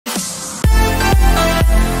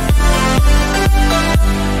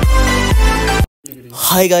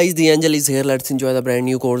Hi guys, the Angel is here. Let's enjoy the brand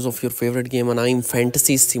new course of your favorite game, and I'm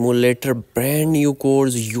Fantasy Simulator. Brand new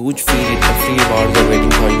course, huge free rewards are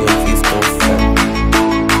waiting for you on 5th of Feb.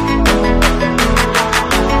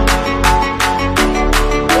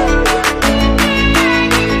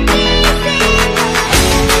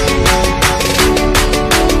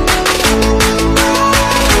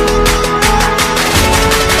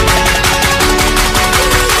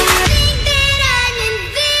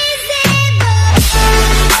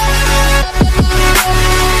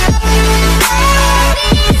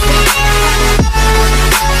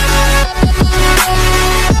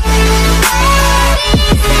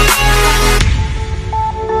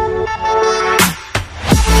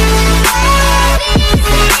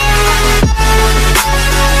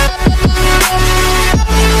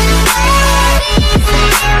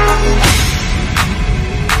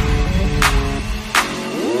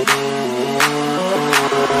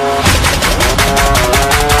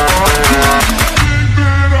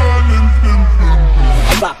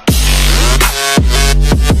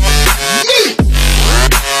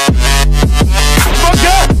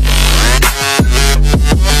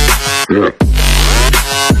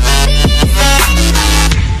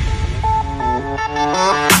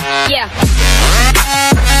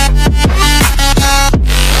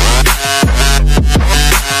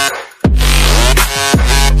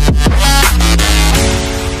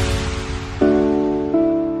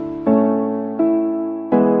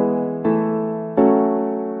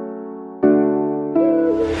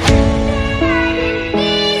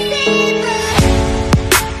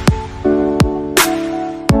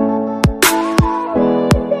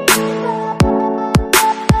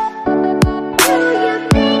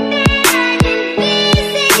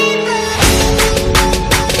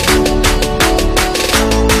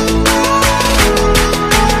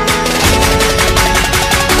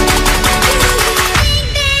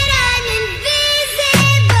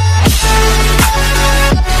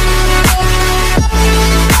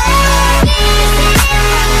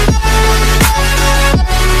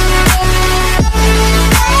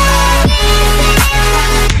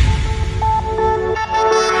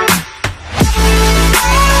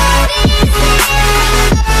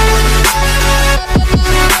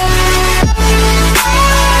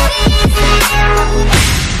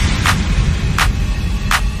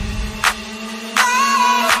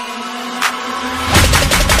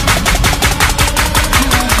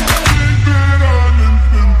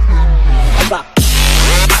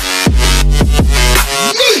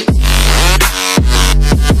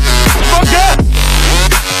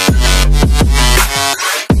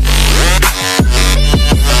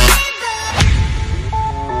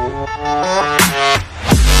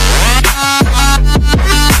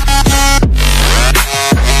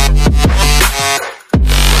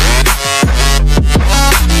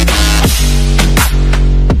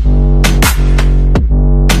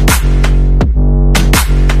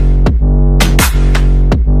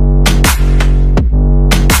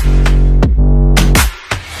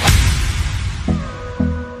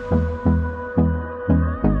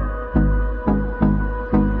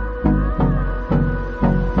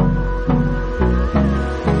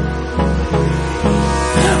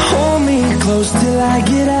 Close till I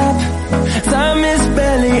get up. Time is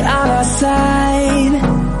barely on our side.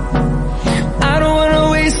 I don't wanna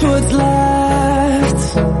waste what's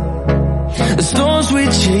left. The storms we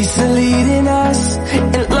chase are leading us,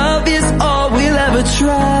 and love is all we'll ever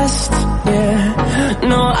trust. Yeah,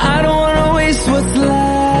 no, I don't wanna waste what's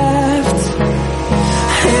left.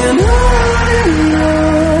 And on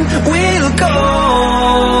we'll go,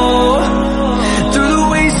 through the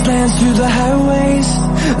wastelands, through the highways,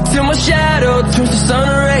 till my shadow turns to sun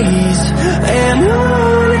rays. And